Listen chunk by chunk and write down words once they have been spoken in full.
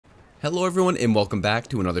Hello everyone and welcome back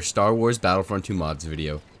to another Star Wars Battlefront 2 mods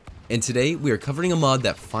video. And today we are covering a mod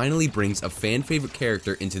that finally brings a fan favorite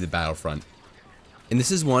character into the Battlefront. And this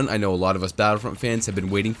is one I know a lot of us Battlefront fans have been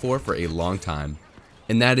waiting for a long time.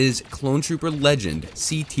 And that is Clone Trooper legend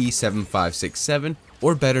CT-7567,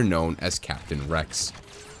 or better known as Captain Rex.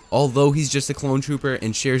 Although he's just a clone trooper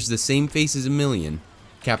and shares the same face as a million,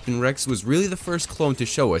 Captain Rex was really the first clone to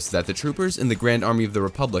show us that the troopers in the Grand Army of the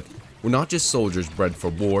Republic were not just soldiers bred for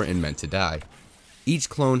war and meant to die. Each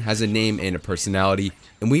clone has a name and a personality,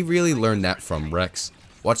 and we really learned that from Rex,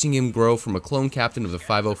 watching him grow from a clone captain of the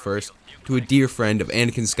 501st to a dear friend of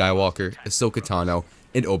Anakin Skywalker, Ahsoka Tano,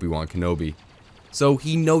 and Obi-Wan Kenobi. So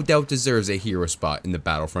he no doubt deserves a hero spot in the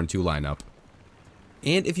Battlefront 2 lineup.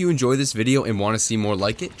 And if you enjoy this video and want to see more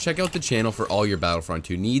like it, check out the channel for all your Battlefront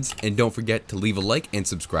 2 needs, and don't forget to leave a like and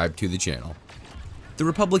subscribe to the channel. The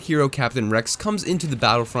Republic hero Captain Rex comes into the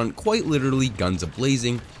Battlefront quite literally guns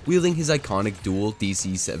a-blazing, wielding his iconic dual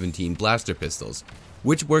DC-17 blaster pistols,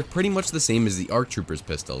 which work pretty much the same as the ARC Trooper's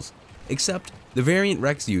pistols, except the variant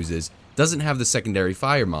Rex uses doesn't have the secondary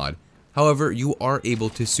fire mod. However, you are able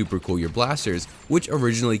to supercool your blasters, which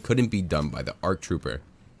originally couldn't be done by the ARC Trooper.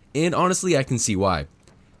 And honestly, I can see why.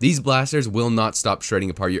 These blasters will not stop shredding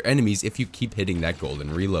apart your enemies if you keep hitting that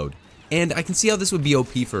golden reload. And I can see how this would be OP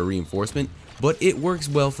for a reinforcement, but it works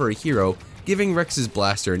well for a hero, giving Rex's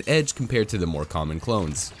blaster an edge compared to the more common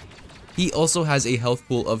clones. He also has a health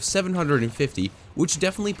pool of 750, which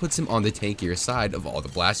definitely puts him on the tankier side of all the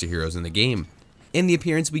blaster heroes in the game. And the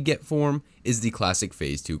appearance we get for him is the classic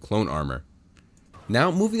Phase 2 clone armor.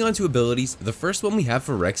 Now, moving on to abilities, the first one we have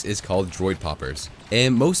for Rex is called Droid Poppers,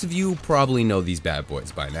 and most of you probably know these bad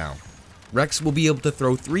boys by now. Rex will be able to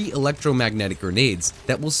throw 3 electromagnetic grenades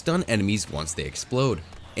that will stun enemies once they explode.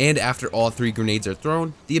 And after all 3 grenades are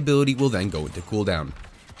thrown, the ability will then go into cooldown.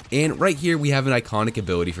 And right here we have an iconic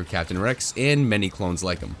ability for Captain Rex and many clones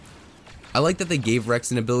like him. I like that they gave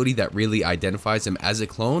Rex an ability that really identifies him as a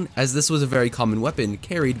clone, as this was a very common weapon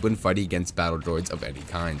carried when fighting against battle droids of any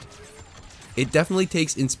kind. It definitely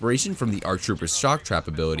takes inspiration from the ARC Trooper's Shock Trap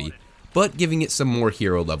ability, but giving it some more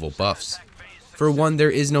hero level buffs. For one, there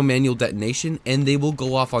is no manual detonation, and they will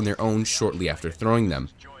go off on their own shortly after throwing them.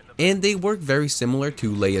 And they work very similar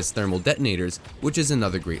to Leia's thermal detonators, which is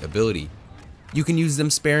another great ability. You can use them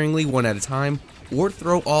sparingly one at a time, or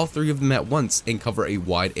throw all 3 of them at once and cover a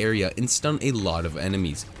wide area and stun a lot of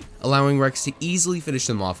enemies, allowing Rex to easily finish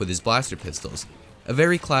them off with his blaster pistols. A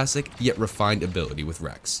very classic yet refined ability with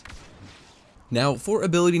Rex. Now, for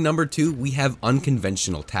ability number 2, we have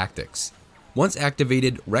Unconventional Tactics. Once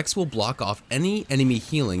activated, Rex will block off any enemy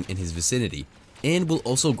healing in his vicinity, and will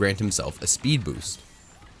also grant himself a speed boost.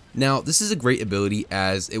 Now, this is a great ability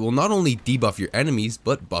as it will not only debuff your enemies,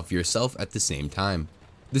 but buff yourself at the same time.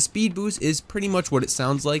 The speed boost is pretty much what it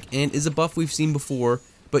sounds like and is a buff we've seen before,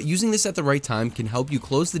 but using this at the right time can help you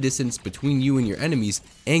close the distance between you and your enemies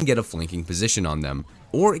and get a flanking position on them,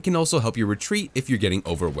 or it can also help you retreat if you're getting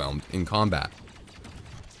overwhelmed in combat.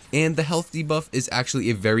 And the health debuff is actually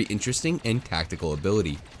a very interesting and tactical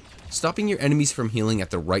ability. Stopping your enemies from healing at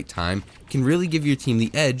the right time can really give your team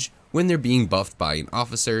the edge when they're being buffed by an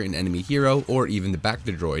officer, an enemy hero, or even the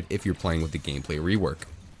Bacta droid if you're playing with the gameplay rework.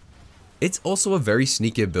 It's also a very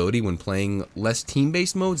sneaky ability when playing less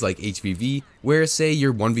team-based modes like HVV, where say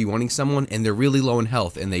you're 1v1ing someone and they're really low in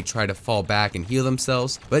health and they try to fall back and heal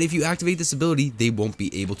themselves, but if you activate this ability, they won't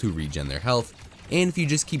be able to regen their health. And if you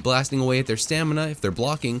just keep blasting away at their stamina if they're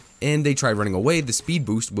blocking, and they try running away, the speed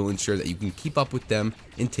boost will ensure that you can keep up with them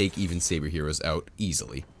and take even Saber heroes out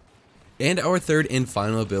easily. And our third and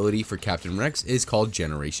final ability for Captain Rex is called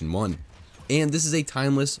Generation 1. And this is a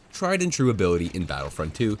timeless, tried and true ability in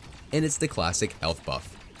Battlefront 2, and it's the classic health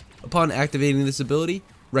buff. Upon activating this ability,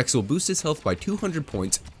 Rex will boost his health by 200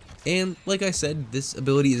 points, and like I said, this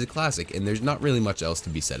ability is a classic and there's not really much else to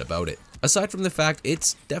be said about it. Aside from the fact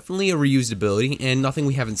it's definitely a reused ability and nothing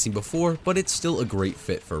we haven't seen before, but it's still a great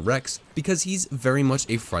fit for Rex because he's very much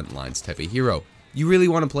a front lines type of hero. You really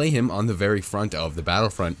want to play him on the very front of the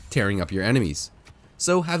battlefront, tearing up your enemies.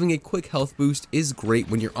 So having a quick health boost is great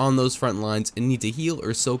when you're on those front lines and need to heal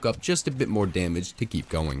or soak up just a bit more damage to keep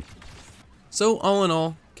going. So all in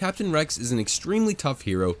all, Captain Rex is an extremely tough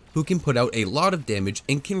hero who can put out a lot of damage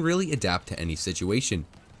and can really adapt to any situation.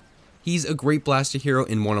 He's a great blaster hero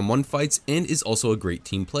in one-on-one fights and is also a great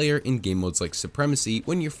team player in game modes like Supremacy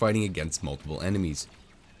when you're fighting against multiple enemies.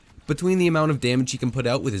 Between the amount of damage he can put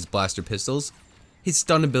out with his blaster pistols, his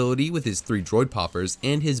stun ability with his 3 droid poppers,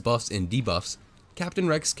 and his buffs and debuffs, Captain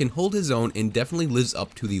Rex can hold his own and definitely lives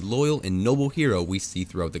up to the loyal and noble hero we see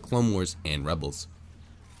throughout the Clone Wars and Rebels.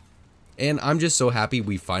 And I'm just so happy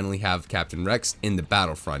we finally have Captain Rex in the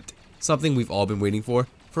Battlefront. something we've all been waiting for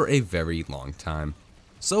a very long time.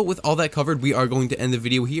 So with all that covered, we are going to end the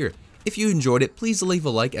video here. If you enjoyed it, please leave a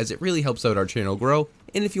like as it really helps out our channel grow,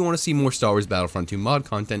 and if you want to see more Star Wars Battlefront 2 mod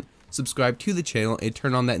content, subscribe to the channel and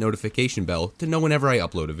turn on that notification bell to know whenever I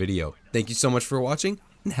upload a video. Thank you so much for watching,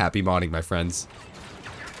 and happy modding, my friends.